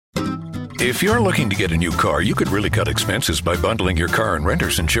If you're looking to get a new car, you could really cut expenses by bundling your car and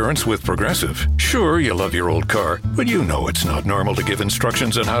renter's insurance with Progressive. Sure, you love your old car, but you know it's not normal to give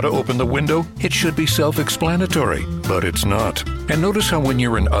instructions on how to open the window. It should be self-explanatory, but it's not. And notice how when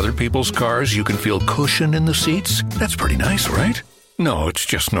you're in other people's cars, you can feel cushion in the seats? That's pretty nice, right? No, it's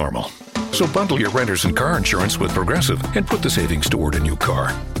just normal. So bundle your renter's and car insurance with Progressive and put the savings toward a new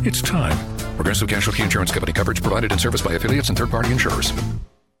car. It's time. Progressive Casualty Insurance Company. Coverage provided and serviced by affiliates and third-party insurers.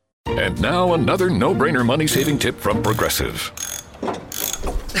 And now another no-brainer money-saving tip from Progressive.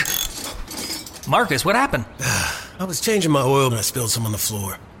 Marcus, what happened? I was changing my oil and I spilled some on the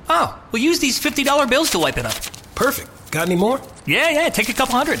floor. Oh, we'll use these $50 bills to wipe it up. Perfect. Got any more? Yeah, take a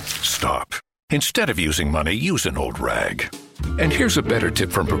couple hundred. Stop. Instead of using money, use an old rag. And here's a better tip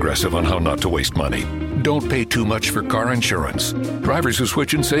from Progressive on how not to waste money. Don't pay too much for car insurance. Drivers who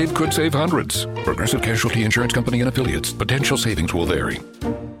switch and save could save hundreds. Progressive Casualty Insurance Company and affiliates. Potential savings will vary.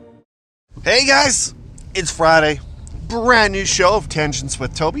 Hey guys, it's Friday. Brand new show of Tangents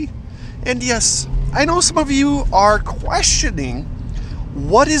with Toby. And yes, I know some of you are questioning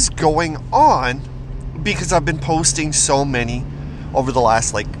what is going on because I've been posting so many over the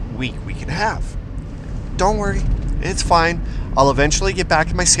last week and a half. Don't worry, it's fine. I'll eventually get back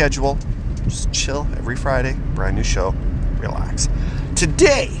in my schedule. Just chill every Friday, brand new show, relax.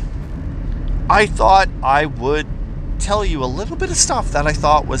 Today, I thought I would tell you a little bit of stuff that I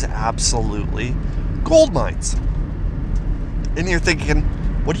thought was absolutely gold mines. And you're thinking,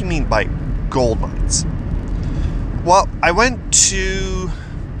 what do you mean by gold mines? Well, I went to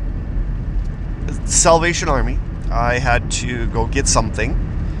Salvation Army. I had to go get something.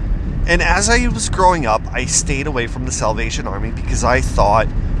 And as I was growing up, I stayed away from the Salvation Army because I thought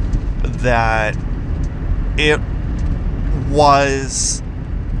that it was...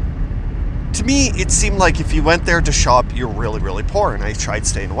 To me, it seemed like if you went there to shop, you're really, really poor, and I tried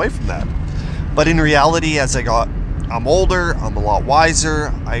staying away from that. But in reality, as I'm older, I'm a lot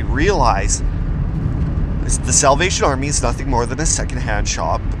wiser, I realized the Salvation Army is nothing more than a secondhand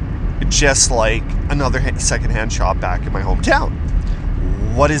shop, just like another secondhand shop back in my hometown.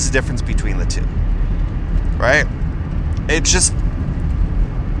 What is the difference between the two? Right? It just...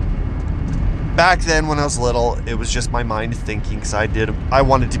 Back then, when I was little, it was just my mind thinking because I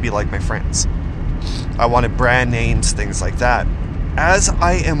wanted to be like my friends. I wanted brand names, things like that. As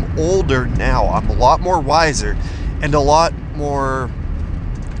I am older now, I'm a lot more wiser and a lot more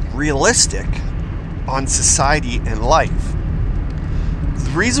realistic on society and life.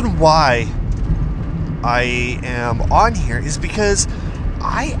 The reason why I am on here is because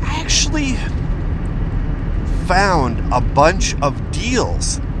I actually found a bunch of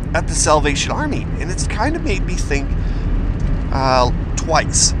deals at the Salvation Army, and it's kind of made me think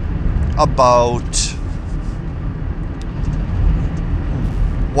twice about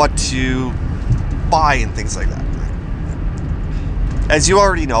what to buy and things like that. As you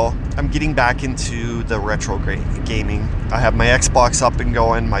already know, I'm getting back into the retro gaming. I have my Xbox up and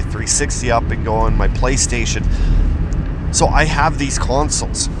going, my 360 up and going, my PlayStation. So I have these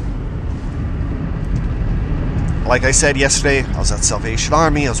consoles. Like I said yesterday, I was at Salvation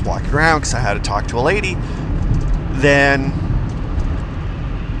Army. I was walking around because I had to talk to a lady. Then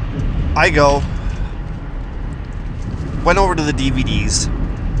I went over to the DVDs.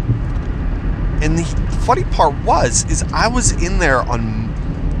 And the funny part is I was in there on,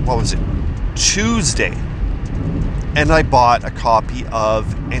 Tuesday. And I bought a copy of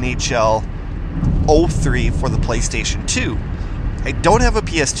NHL 03 for the PlayStation 2. I don't have a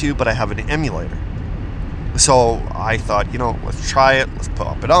PS2, but I have an emulator. So I thought, let's try it, let's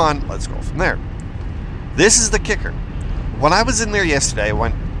pop it on, let's go from there. This is the kicker. When I was in there yesterday, I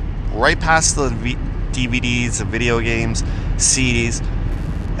went right past the DVDs, the video games, CDs,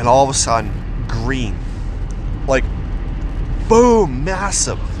 and all of a sudden, green. Like, boom,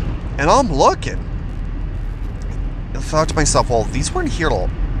 massive. And I'm looking. I thought to myself, well, these weren't here till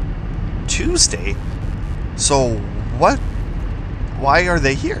Tuesday, so what? Why are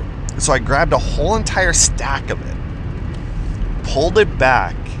they here? So I grabbed a whole entire stack of it, pulled it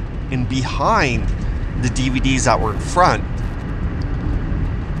back, and behind the DVDs that were in front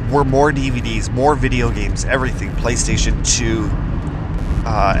were more DVDs, more video games, everything. PlayStation 2,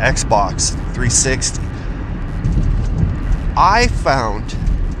 Xbox 360. I found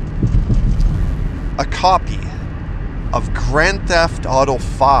a copy of Grand Theft Auto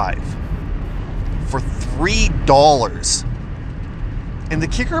 5 for $3. And the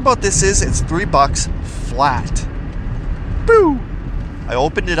kicker about this is it's $3 flat. Boo! I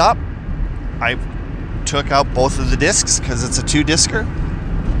opened it up. I took out both of the discs because it's a 2-discer.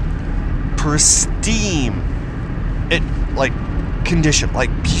 Pristine. Condition,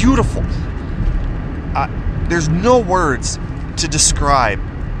 beautiful. there's no words to describe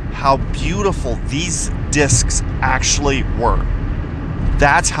how beautiful these discs actually were.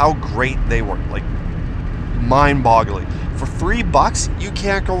 That's how great they were. Like, mind-boggling. For $3, you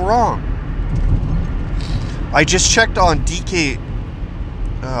can't go wrong. I just checked on DK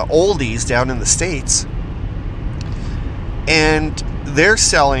Oldies down in the States, and they're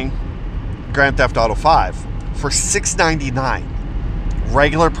selling Grand Theft Auto 5 for $6.99.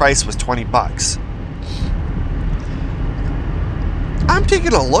 Regular price was $20. I'm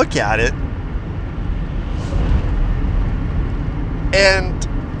taking a look at it, and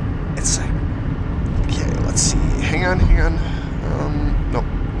it's like, okay, let's see. Hang on. Nope.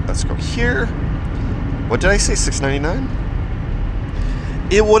 Let's go here. What did I say? $6.99?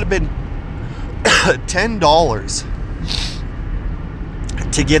 It would have been $10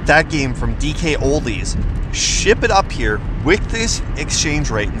 to get that game from DK Oldies, ship it up here with this exchange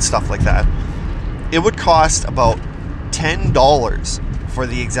rate and stuff like that. It would cost about $10 for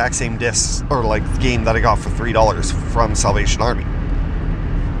the exact same disc, or like the game that I got for $3 from Salvation Army.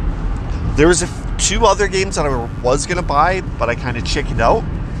 There was two other games that I was going to buy, but I kind of chickened out.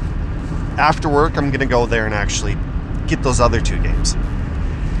 After work, I'm going to go there and actually get those other two games.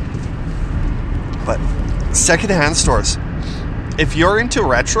 But secondhand stores, if you're into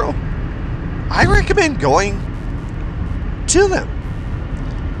retro, I recommend going to them.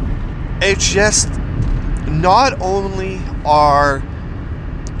 It's just, not only are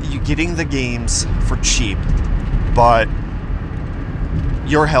you getting the games for cheap, but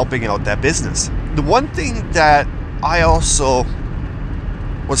you're helping out that business. The one thing that I also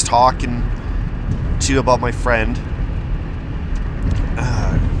was talking to about my friend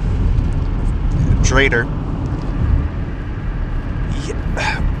Trader,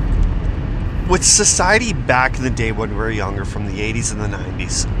 with society back in the day when we were younger, from the 80s and the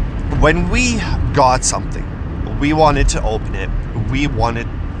 90s, when we got something, we wanted to open it, we wanted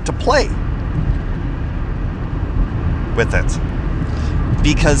to play with it,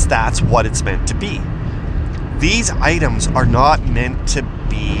 because that's what it's meant to be. These items are not meant to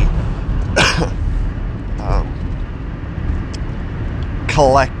be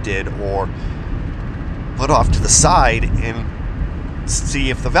collected or put off to the side and see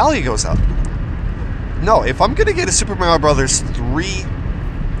if the value goes up. No, if I'm going to get a Super Mario Brothers 3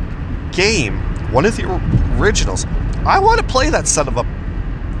 game, one of the originals, I want to play that son of a...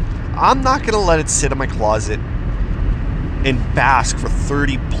 I'm not going to let it sit in my closet and bask for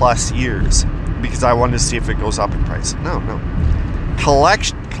 30 plus years because I wanted to see if it goes up in price. No.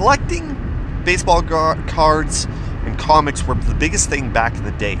 Collecting baseball cards and comics were the biggest thing back in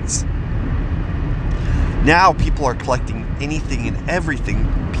the days. Now people are collecting anything and everything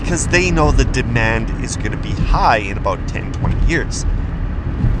because they know the demand is going to be high in about 10, 20 years.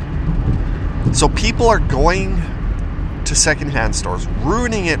 So people are going to secondhand stores,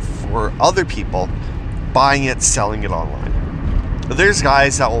 ruining it for other people, buying it, selling it online. There's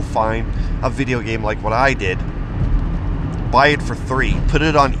guys that will find a video game like what I did, buy it for $3, put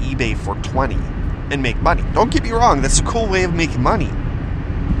it on eBay for $20, and make money. Don't get me wrong, that's a cool way of making money.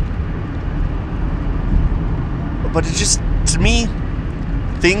 But it just, to me,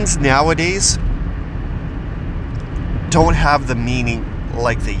 things nowadays don't have the meaning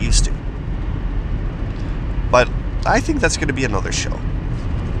like they used to. But I think that's going to be another show.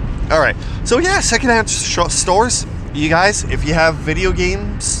 Alright, so yeah, secondhand stores. You guys, if you have video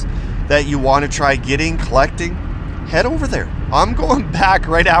games that you want to try getting, collecting, head over there. I'm going back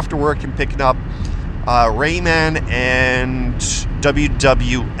right after work and picking up Rayman and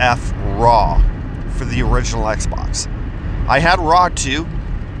WWF Raw for the original Xbox. I had Raw too.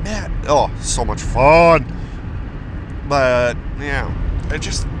 Man, oh, so much fun. But, yeah,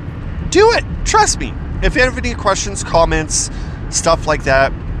 just do it. Trust me. If you have any questions, comments, stuff like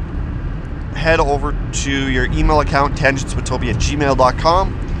that, head over to your email account,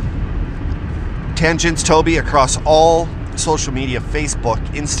 tangentswithtoby@gmail.com. Tangents Toby across all social media, Facebook,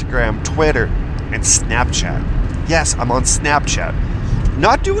 Instagram, Twitter, and Snapchat. Yes, I'm on Snapchat.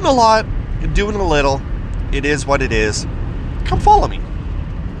 Not doing a lot, doing a little. It is what it is. Come follow me.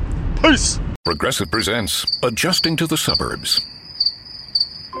 Peace. Progressive presents Adjusting to the Suburbs.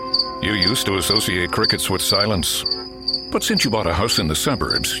 You used to associate crickets with silence. But since you bought a house in the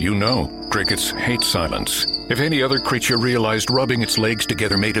suburbs, you know crickets hate silence. If any other creature realized rubbing its legs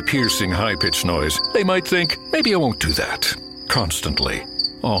together made a piercing, high-pitched noise, they might think, maybe I won't do that. Constantly.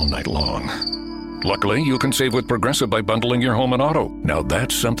 All night long. Luckily, you can save with Progressive by bundling your home and auto. Now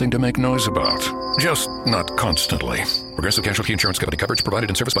that's something to make noise about. Just not constantly. Progressive Casualty Insurance Company. Coverage provided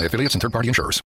and serviced by affiliates and third-party insurers.